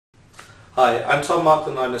Hi, I'm Tom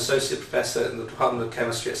Markland. I'm an Associate Professor in the Department of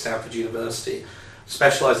Chemistry at Stanford University,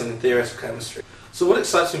 specialising in theoretical chemistry. So what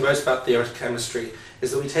excites me most about theoretical chemistry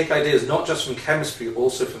is that we take ideas not just from chemistry, but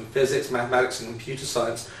also from physics, mathematics and computer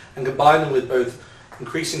science, and combine them with both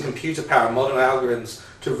increasing computer power and modern algorithms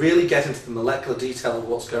to really get into the molecular detail of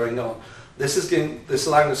what's going on. This is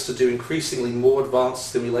allowing us to do increasingly more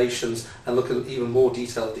advanced simulations and look at even more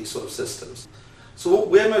detail of these sort of systems. So what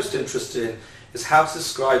we're most interested in is how to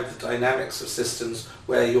describe the dynamics of systems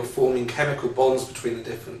where you're forming chemical bonds between the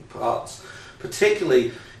different parts.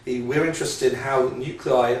 Particularly, we're interested in how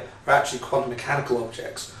nuclei are actually quantum mechanical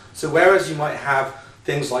objects. So whereas you might have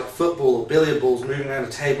things like football or billiard balls moving around a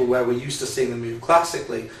table where we're used to seeing them move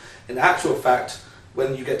classically, in actual fact,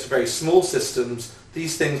 when you get to very small systems,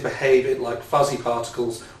 these things behave like fuzzy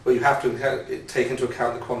particles where you have to take into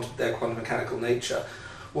account their quantum mechanical nature.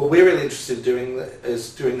 What we're really interested in doing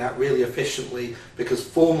is doing that really efficiently, because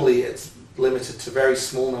formally it's limited to very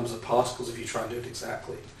small numbers of particles if you try and do it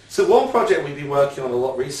exactly. So one project we've been working on a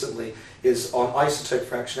lot recently is on isotope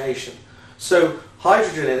fractionation. So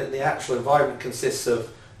hydrogen in the actual environment consists of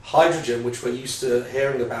hydrogen, which we're used to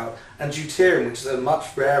hearing about, and deuterium, which is a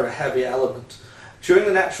much rarer, heavier element. During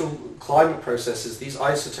the natural climate processes, these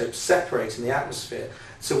isotopes separate in the atmosphere.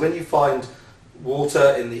 So when you find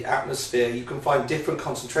water in the atmosphere, you can find different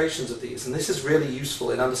concentrations of these, and this is really useful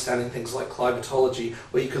in understanding things like climatology,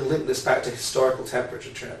 where you can link this back to historical temperature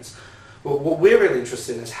trends. But what we're really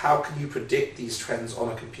interested in is how can you predict these trends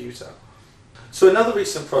on a computer. So another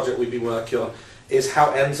recent project we've been working on is how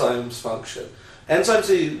enzymes function. Enzymes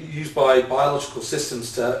are used by biological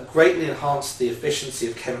systems to greatly enhance the efficiency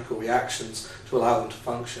of chemical reactions to allow them to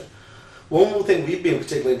function. One more thing we've been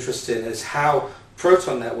particularly interested in is how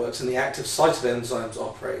proton networks and the active site of enzymes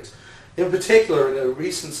operate. In particular, in a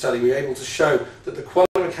recent study, we were able to show that the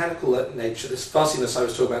quantum mechanical nature, this fuzziness I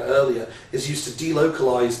was talking about earlier, is used to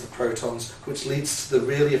delocalize the protons, which leads to the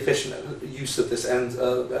really efficient use of this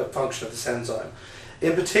function of this enzyme.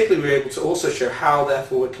 In particular, we were able to also show how,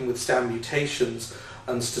 therefore, it can withstand mutations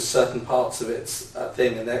to certain parts of its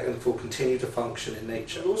thing, and therefore continue to function in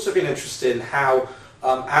nature. We've also been interested in how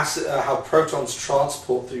protons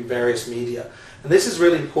transport through various media. And this is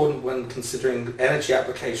really important when considering energy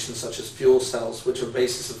applications such as fuel cells, which are the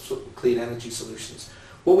basis of clean energy solutions.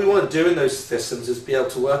 What we want to do in those systems is be able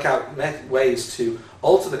to work out ways to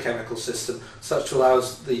alter the chemical system such to allow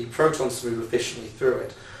the protons to move efficiently through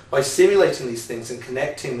it. By simulating these things and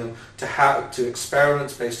connecting them to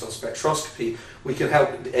experiments based on spectroscopy, we can help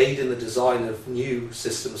aid in the design of new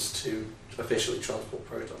systems to efficiently transport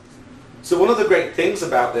protons. So one of the great things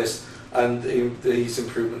about this and these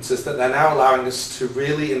improvements is that they're now allowing us to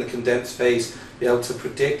really, in the condensed phase, be able to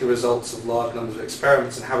predict the results of large numbers of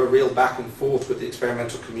experiments and have a real back and forth with the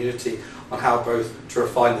experimental community on how both to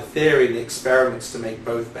refine the theory and the experiments to make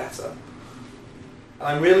both better. And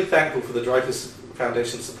I'm really thankful for the Dreyfus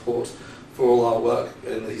Foundation support for all our work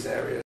in these areas.